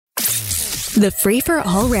The Free for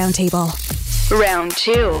All Roundtable. Round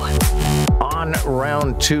 2. On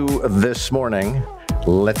round 2 this morning,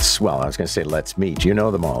 let's meet. You know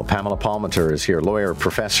them all. Pamela Palmater is here, lawyer,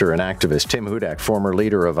 professor, and activist. Tim Hudak, former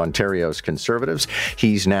leader of Ontario's Conservatives.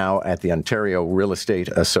 He's now at the Ontario Real Estate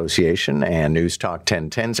Association and NewsTalk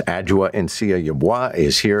 1010's Adwoa Nsiah-Yeboah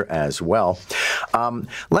is here as well.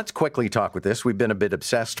 Let's quickly talk with this. We've been a bit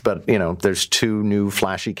obsessed, but, there's 2 new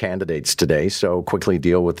flashy candidates today, so quickly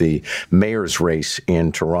deal with the mayor's race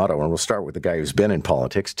in Toronto. And we'll start with the guy who's been in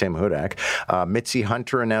politics, Tim Hudak. Mitzi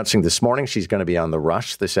Hunter announcing this morning she's going to be on the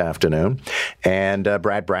rush this afternoon. And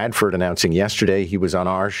Brad Bradford announcing yesterday he was on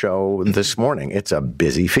our show this morning. It's a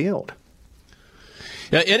busy field.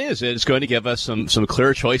 Yeah, it is. It's going to give us some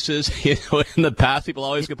clear choices. In the past, people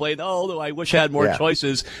always complain, I wish I had more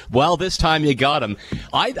choices. Well, this time you got them.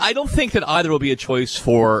 I don't think that either will be a choice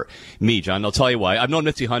for me, John. I'll tell you why. I've known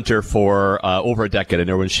Mitzi Hunter for over a decade. I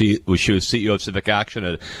know when she was CEO of Civic Action,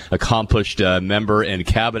 an accomplished member and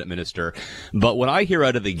cabinet minister. But when I hear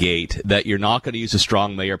out of the gate that you're not going to use the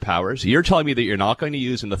strong mayor powers, you're telling me that you're not going to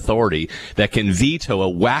use an authority that can veto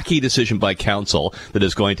a wacky decision by council that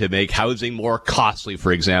is going to make housing more costly,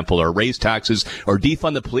 for example, or raise taxes or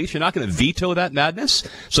defund the police. You're not going to veto that madness.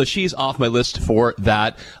 So she's off my list for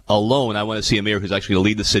that alone. I want to see a mayor who's actually going to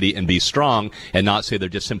lead the city and be strong and not say they're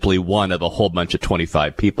just simply one of a whole bunch of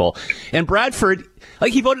 25 people. And Bradford,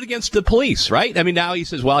 he voted against the police, right? I mean, now he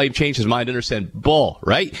says, he changed his mind. Understand, bull,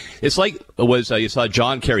 right? It's like you saw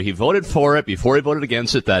John Kerry. He voted for it before he voted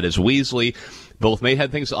against it. That is Weasley. Both may have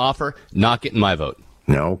things to offer. Not getting my vote.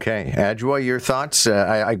 Okay. Adwoa, your thoughts?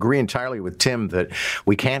 I agree entirely with Tim that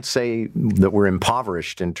we can't say that we're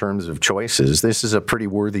impoverished in terms of choices. This is a pretty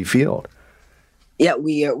worthy field. Yeah,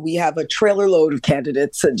 we have a trailer load of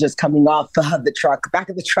candidates just coming off the back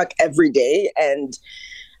of the truck every day. And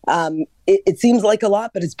it seems like a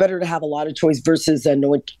lot, but it's better to have a lot of choice versus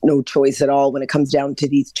no choice at all when it comes down to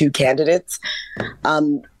these 2 candidates.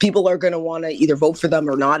 People are going to want to either vote for them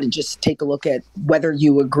or not and just take a look at whether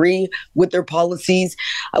you agree with their policies.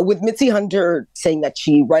 With Mitzi Hunter saying that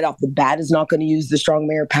she right off the bat is not going to use the strong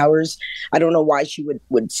mayor powers, I don't know why she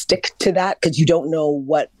would stick to that, because you don't know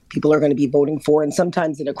what people are going to be voting for. And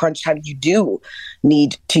sometimes in a crunch time, you do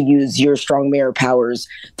need to use your strong mayor powers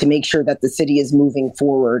to make sure that the city is moving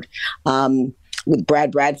forward. With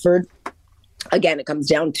Brad Bradford, again, it comes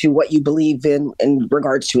down to what you believe in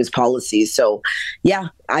regards to his policies. So, yeah,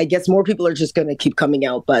 I guess more people are just going to keep coming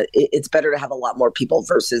out, but it's better to have a lot more people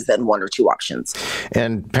versus than 1 or 2 options.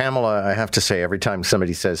 And Pamela, I have to say, every time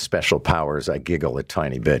somebody says special powers, I giggle a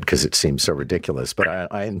tiny bit because it seems so ridiculous. But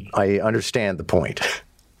I understand the point.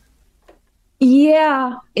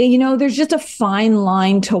 Yeah, there's just a fine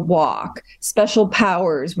line to walk. Special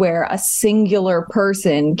powers where a singular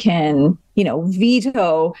person can,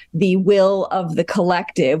 veto the will of the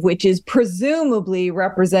collective, which is presumably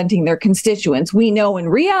representing their constituents. We know in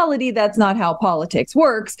reality that's not how politics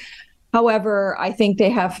works. However, I think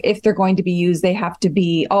if they're going to be used, they have to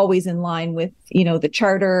be always in line with, the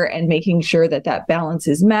charter and making sure that balance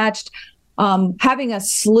is matched. Having a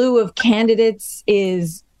slew of candidates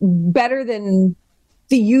is better than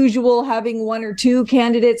the usual having 1 or 2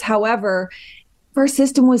 candidates. However, if our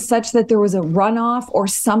system was such that there was a runoff or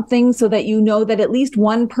something so that that at least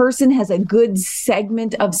one person has a good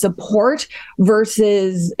segment of support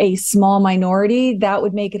versus a small minority, that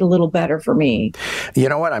would make it a little better for me. You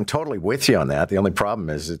know what? I'm totally with you on that. The only problem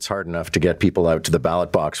is it's hard enough to get people out to the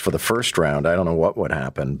ballot box for the first round. I don't know what would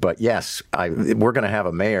happen. But yes, we're going to have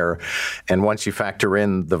a mayor. And once you factor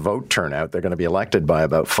in the vote turnout, they're going to be elected by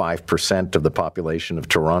about 5% of the population of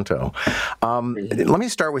Toronto. Let me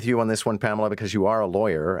start with you on this one, Pamela, because you are a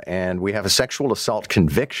lawyer, and we have a sexual assault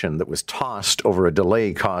conviction that was tossed over a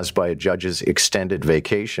delay caused by a judge's extended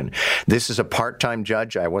vacation. This is a part-time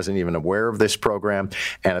judge. I wasn't even aware of this program.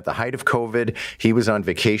 And at the height of COVID, he was on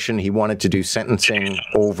vacation. He wanted to do sentencing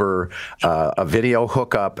over a video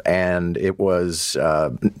hookup, and it was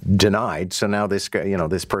denied. So now this guy,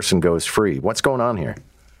 this person goes free. What's going on here?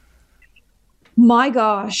 My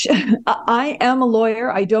gosh, I am a lawyer.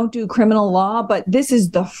 I don't do criminal law, but this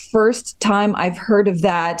is the first time I've heard of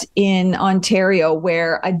that in Ontario,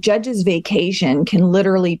 where a judge's vacation can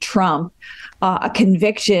literally trump a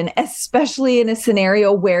conviction, especially in a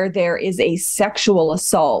scenario where there is a sexual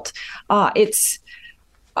assault. I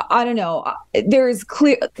don't know.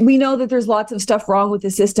 We know that there's lots of stuff wrong with the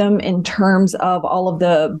system in terms of all of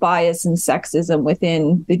the bias and sexism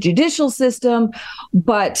within the judicial system,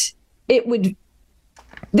 but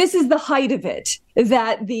this is the height of it,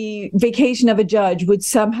 that the vacation of a judge would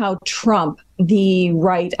somehow trump the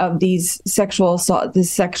right of this sexual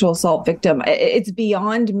assault victim. It's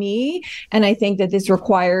beyond me. And I think that this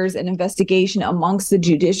requires an investigation amongst the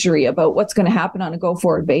judiciary about what's going to happen on a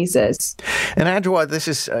go-forward basis. And Adwoa, this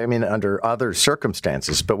is, under other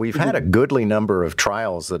circumstances, but we've had a goodly number of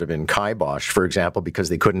trials that have been kiboshed, for example, because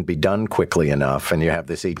they couldn't be done quickly enough, and you have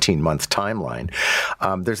this 18-month timeline.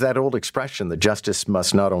 There's that old expression that justice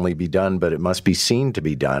must not only be done, but it must be seen to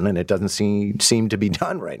be done, and it doesn't seem to be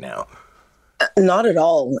done right now. Not at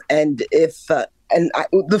all. And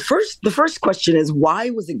the first question is,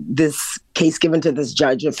 why was this case given to this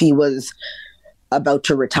judge if he was about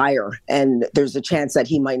to retire and there's a chance that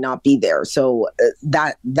he might not be there? So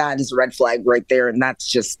that is a red flag right there, and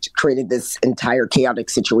that's just created this entire chaotic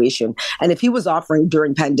situation. And if he was offering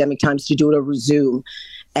during pandemic times to do it over Zoom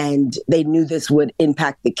and they knew this would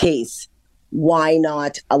impact the case, why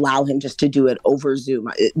not allow him just to do it over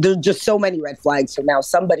Zoom? There's just so many red flags. So now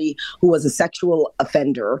somebody who was a sexual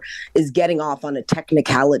offender is getting off on a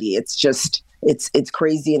technicality. It's just, it's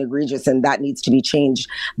crazy and egregious, and that needs to be changed.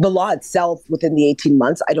 The law itself within the 18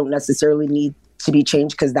 months, I don't necessarily need to be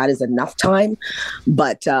changed because that is enough time.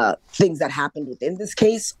 But things that happened within this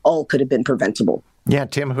case all could have been preventable. Yeah,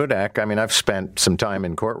 Tim Hudak, I've spent some time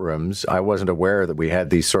in courtrooms. I wasn't aware that we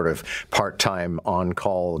had these sort of part-time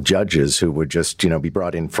on-call judges who would just, be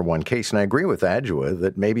brought in for one case. And I agree with Adwoa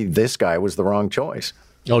that maybe this guy was the wrong choice.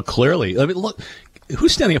 Oh, clearly. Look,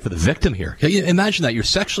 who's standing up for the victim here? Imagine that you're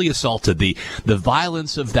sexually assaulted, the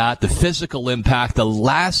violence of that, the physical impact, the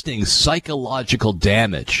lasting psychological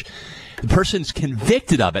damage. The person's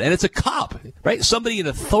convicted of it, and it's a cop, right? Somebody in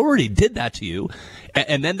authority did that to you,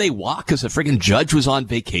 and then they walk because the friggin' judge was on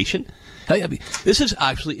vacation. This is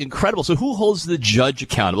actually incredible. So who holds the judge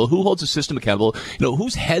accountable? Who holds the system accountable?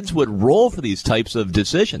 Whose heads would roll for these types of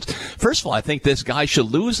decisions? First of all, I think this guy should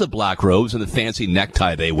lose the black robes and the fancy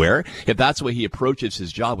necktie they wear if that's the way he approaches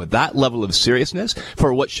his job, with that level of seriousness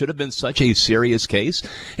for what should have been such a serious case.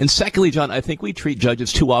 And secondly, John, I think we treat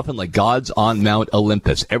judges too often like gods on Mount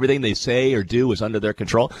Olympus. Everything they say or do is under their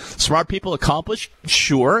control. Smart people accomplish,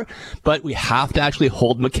 sure, but we have to actually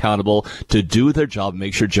hold them accountable to do their job and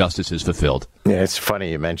make sure justice is fulfilled. Yeah, it's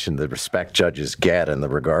funny you mentioned the respect judges get and the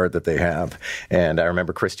regard that they have. And I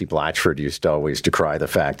remember Christy Blatchford used to always decry the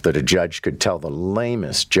fact that a judge could tell the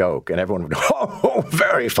lamest joke and everyone would go, oh,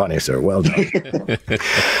 very funny, sir. Well done.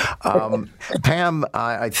 Pam,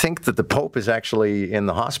 I think that the Pope is actually in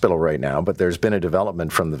the hospital right now, but there's been a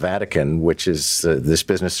development from the Vatican, which is this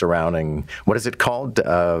business surrounding, what is it called?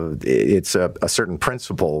 It's a certain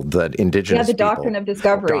principle that indigenous people... Yeah, the doctrine of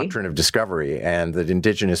discovery. Doctrine of discovery, and that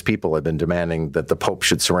indigenous people have been demanding that the Pope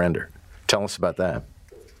should surrender. Tell us about that.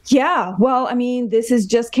 Yeah, well, this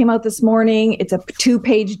just came out this morning. It's a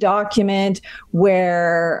 2-page document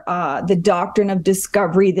where the doctrine of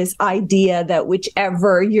discovery, this idea that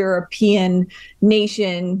whichever European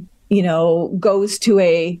nation, goes to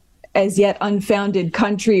a as yet unfounded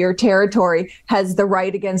country or territory, has the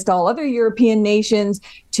right against all other European nations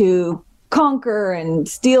to conquer and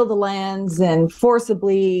steal the lands and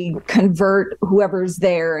forcibly convert whoever's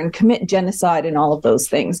there and commit genocide and all of those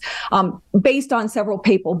things, based on several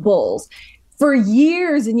papal bulls. For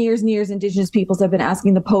years and years and years, Indigenous peoples have been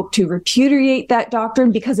asking the Pope to repudiate that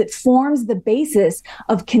doctrine because it forms the basis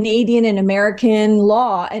of Canadian and American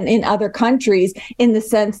law and in other countries, in the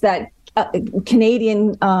sense that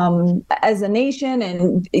Canadian as a nation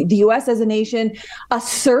and the U.S. as a nation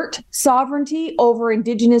assert sovereignty over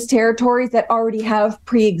Indigenous territories that already have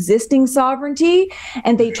pre-existing sovereignty,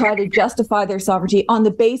 and they try to justify their sovereignty on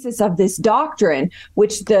the basis of this doctrine,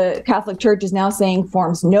 which the Catholic Church is now saying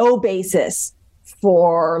forms no basis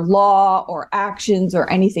for law or actions or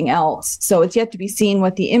anything else. So it's yet to be seen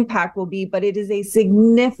what the impact will be, but it is a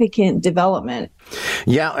significant development.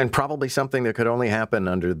 Yeah, and probably something that could only happen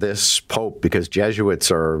under this Pope, because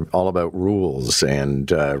Jesuits are all about rules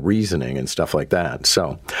and reasoning and stuff like that.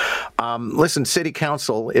 So, listen, City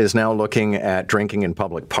Council is now looking at drinking in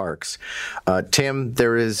public parks. Tim,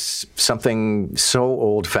 there is something so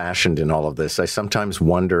old-fashioned in all of this. I sometimes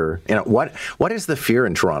wonder, what is the fear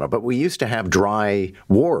in Toronto? But we used to have dry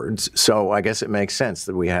wards, so I guess it makes sense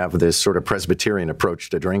that we have this sort of Presbyterian approach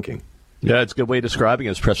to drinking. Yeah, it's a good way of describing it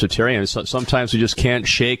as Presbyterian. Sometimes we just can't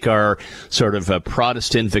shake our sort of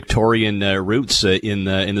Protestant Victorian roots in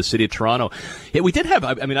the city of Toronto. Yeah, we did have.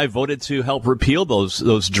 I voted to help repeal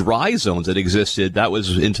those dry zones that existed. That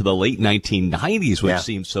was into the late 1990s, which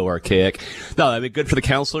seems so archaic. No, good for the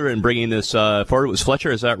councillor in bringing this forward. It was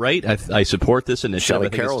Fletcher, is that right? I support this initiative. Shelley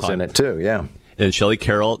Carroll's in it too. Yeah. and Shelley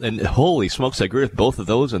Carroll. And holy smokes, I agree with both of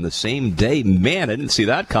those on the same day. Man, I didn't see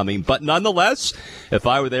that coming. But nonetheless, if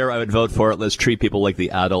I were there, I would vote for it. Let's treat people like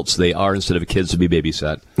the adults they are instead of kids to be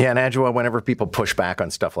babysat. Yeah, and Adwoa, whenever people push back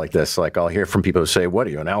on stuff like this, like I'll hear from people who say, what are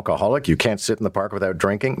you, an alcoholic? You can't sit in the park without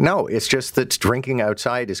drinking? No, it's just that drinking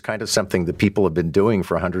outside is kind of something that people have been doing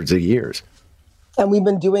for hundreds of years. And we've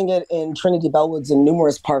been doing it in Trinity Bellwoods and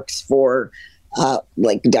numerous parks for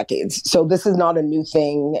like decades. So this is not a new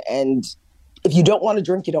thing. And if you don't want to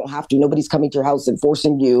drink, you don't have to. Nobody's coming to your house and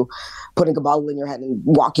forcing you, putting a bottle in your head and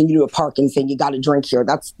walking you to a park and saying you got to drink here.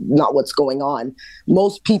 That's not what's going on.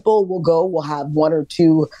 Most people will have one or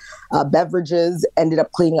two beverages, ended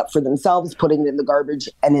up cleaning up for themselves, putting it in the garbage,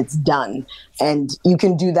 and it's done. And you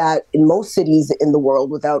can do that in most cities in the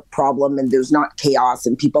world without problem, and there's not chaos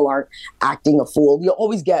and people aren't acting a fool. You'll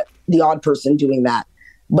always get the odd person doing that.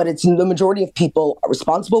 But it's the majority of people are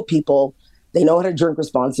responsible people. They know how to drink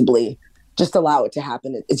responsibly. Just allow it to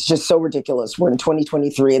happen. It's just so ridiculous. We're in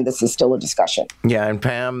 2023 and this is still a discussion. Yeah, and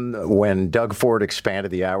Pam, when Doug Ford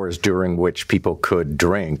expanded the hours during which people could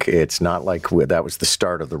drink, it's not like that was the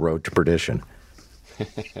start of the road to perdition.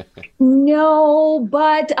 No,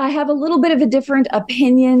 but I have a little bit of a different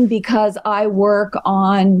opinion because I work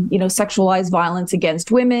on, sexualized violence against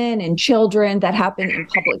women and children that happen in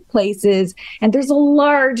public places. And there's a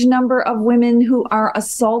large number of women who are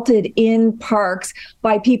assaulted in parks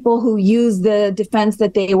by people who use the defense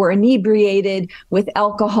that they were inebriated with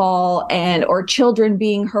alcohol or children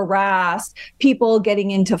being harassed, people getting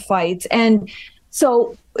into fights. And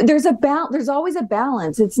so there's always a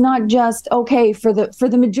balance. It's not just, okay, for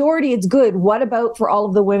the majority, it's good. What about for all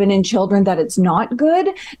of the women and children that it's not good?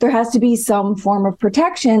 There has to be some form of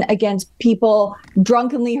protection against people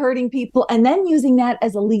drunkenly hurting people and then using that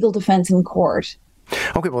as a legal defense in court.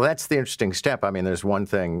 Okay, well, that's the interesting step. I mean, there's one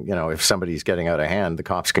thing, if somebody's getting out of hand, the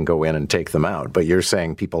cops can go in and take them out. But you're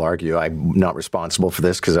saying people argue, I'm not responsible for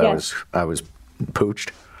this because I was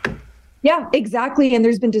pooched. Yeah, exactly. And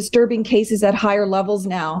there's been disturbing cases at higher levels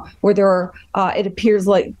now where it appears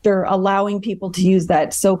like they're allowing people to use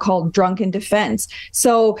that so-called drunken defense.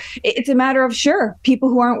 So it's a matter of, sure, people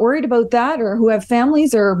who aren't worried about that or who have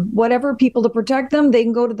families or whatever, people to protect them, they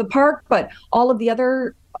can go to the park. But all of the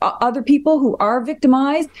other people who are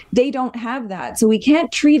victimized, they don't have that. So we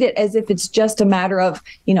can't treat it as if it's just a matter of,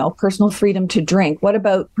 personal freedom to drink. What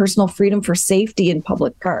about personal freedom for safety in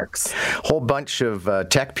public parks? A whole bunch of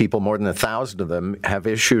tech people, more than 1,000 of them, have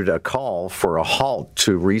issued a call for a halt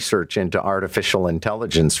to research into artificial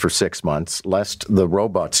intelligence for 6 months, lest the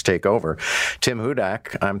robots take over. Tim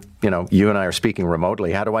Hudak, you and I are speaking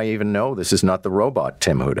remotely. How do I even know this is not the robot,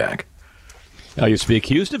 Tim Hudak? I used to be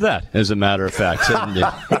accused of that, as a matter of fact.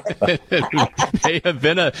 It may have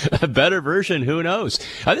been a better version. Who knows?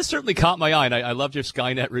 This certainly caught my eye. And I loved your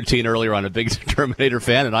Skynet routine earlier on. A big Terminator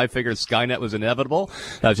fan, and I figured Skynet was inevitable.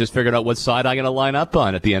 I was just figuring out what side I'm going to line up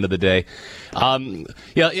on at the end of the day.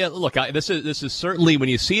 Look, this is certainly, when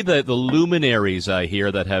you see the luminaries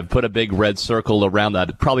here that have put a big red circle around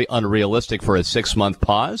that, probably unrealistic for a 6-month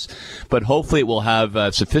pause. But hopefully it will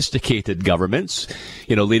have sophisticated governments,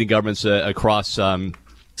 leading governments across our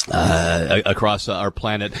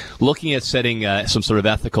planet, looking at setting some sort of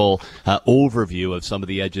ethical overview of some of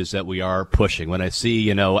the edges that we are pushing. When I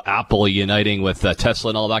see, Apple uniting with Tesla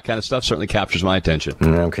and all that kind of stuff, certainly captures my attention.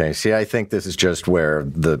 Okay. See, I think this is just where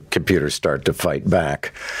the computers start to fight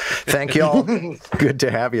back. Thank you all. Good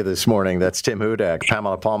to have you this morning. That's Tim Hudak,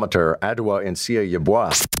 Pamela Palmater, Adwoa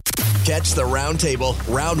Nsiah-Yeboah. Catch the Roundtable,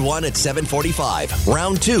 Round 1 at 7:45,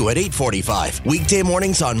 Round 2 at 8:45. Weekday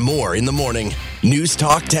mornings on More in the Morning. News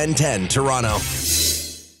Talk 1010 Toronto.